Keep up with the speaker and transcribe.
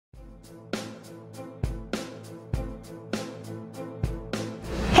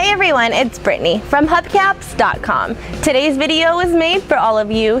Hey everyone, it's Brittany from Hubcaps.com. Today's video was made for all of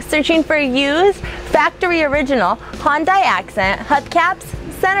you searching for used, factory original Hyundai Accent Hubcaps,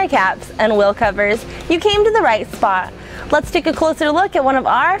 center caps, and wheel covers. You came to the right spot. Let's take a closer look at one of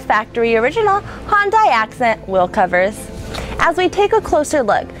our factory original Hyundai Accent wheel covers. As we take a closer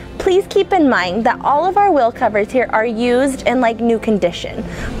look, please keep in mind that all of our wheel covers here are used in like new condition.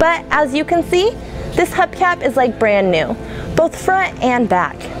 But as you can see, this hubcap is like brand new, both front and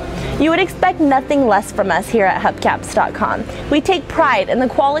back. You would expect nothing less from us here at Hubcaps.com. We take pride in the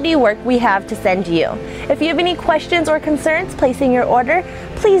quality work we have to send you. If you have any questions or concerns placing your order,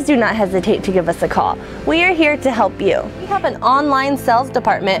 please do not hesitate to give us a call. We are here to help you. We have an online sales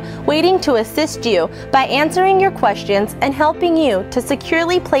department waiting to assist you by answering your questions and helping you to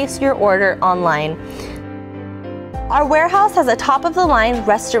securely place your order online. Our warehouse has a top-of-the-line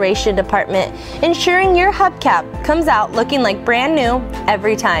restoration department, ensuring your hubcap comes out looking like brand new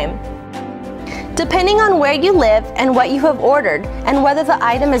every time. Depending on where you live and what you have ordered and whether the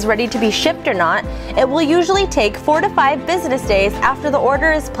item is ready to be shipped or not, it will usually take 4 to 5 business days after the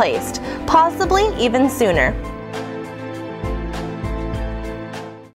order is placed, possibly even sooner.